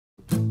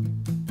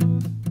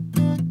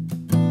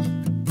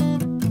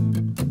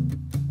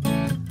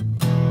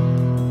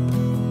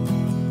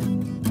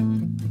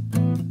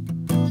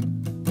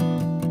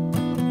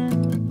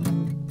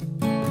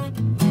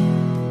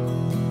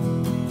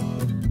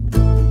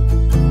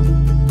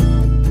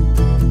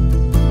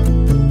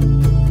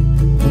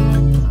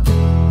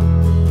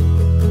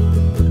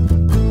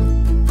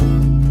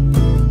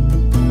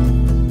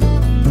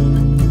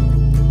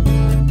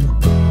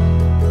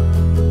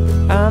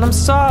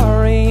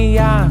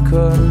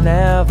could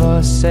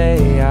never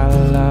say I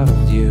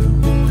loved you.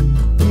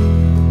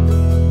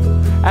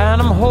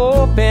 And I'm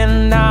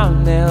hoping I'll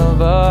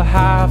never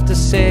have to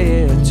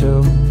say it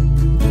too.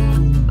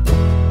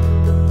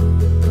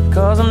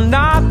 'Cause I'm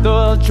not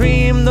the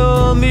dream,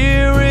 the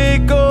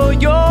miracle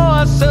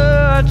you're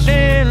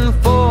searching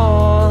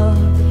for.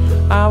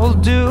 I will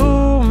do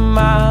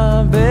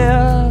my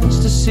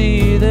best to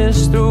see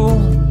this through.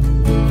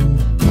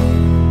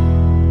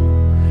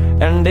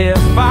 And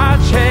if I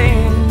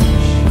change,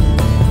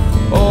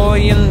 oh,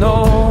 you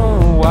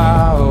know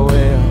I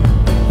will.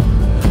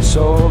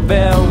 So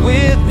bear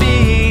with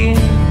me,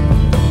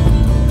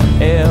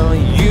 and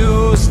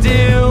you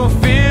still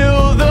feel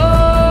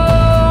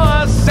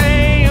the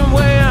same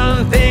when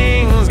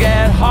things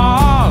get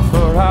hard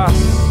for us.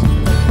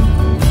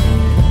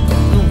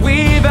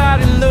 We've had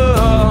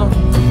enough.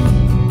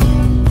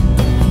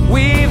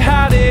 We've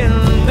had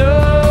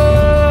enough.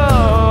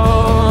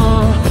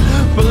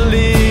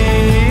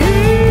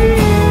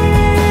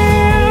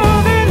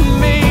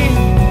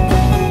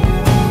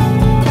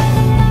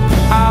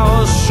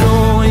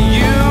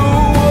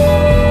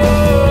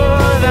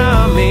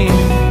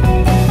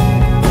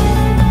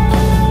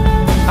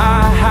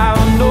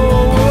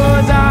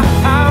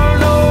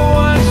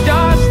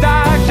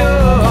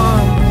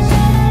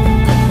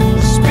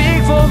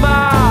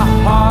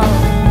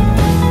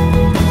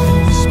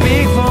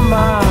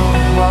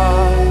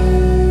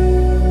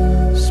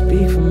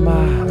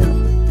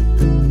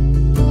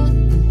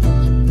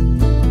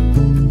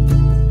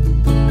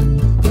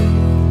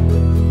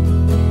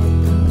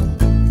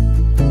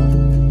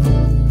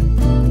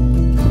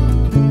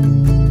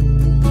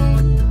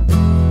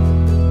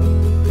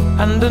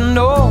 And I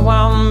know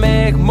I'll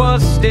make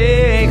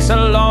mistakes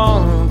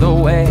along the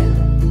way.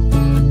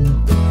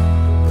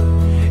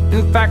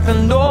 In fact, I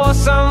know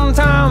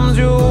sometimes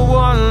you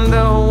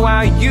wonder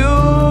why you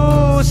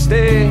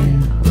stay.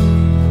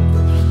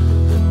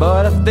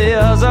 But if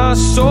there's a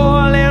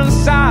soul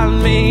inside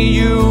me,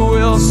 you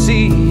will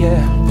see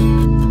it.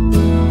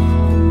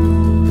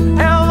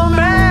 And the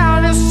man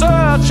is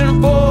searching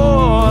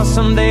for,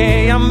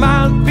 someday I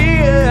might be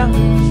here.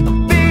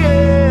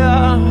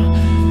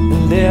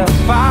 And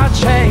if I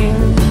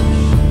change,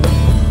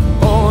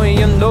 oh,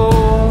 you know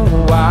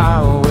I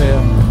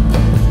will.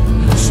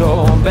 So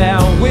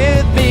bear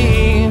with me,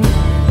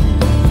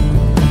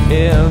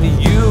 if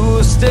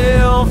you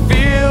still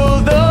feel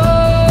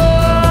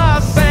the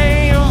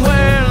same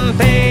when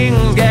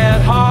things get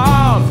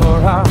hard for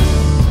us.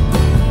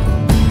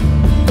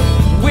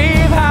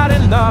 We've had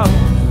enough.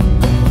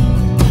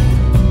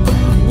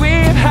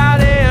 We've had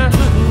enough.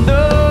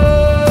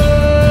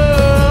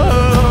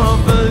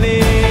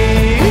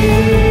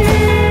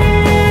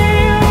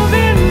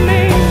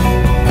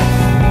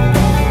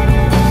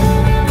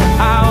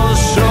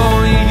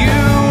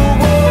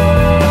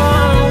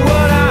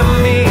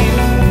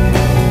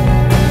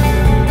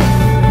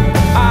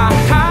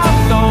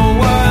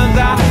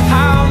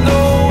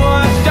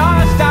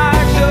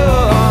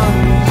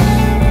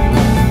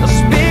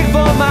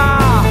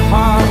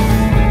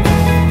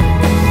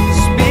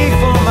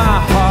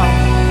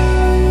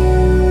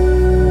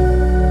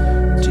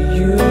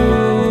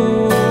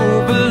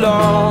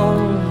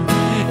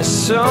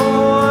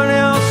 Someone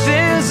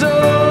else's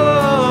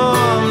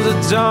arms. I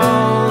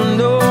don't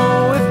know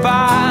if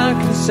I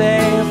can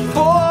say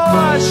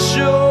for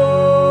sure.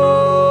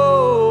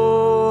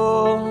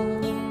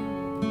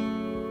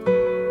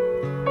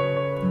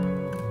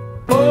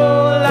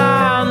 All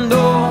I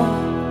know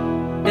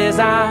is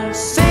I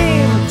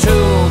seem to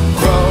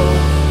grow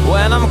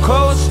when I'm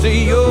close to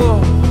you.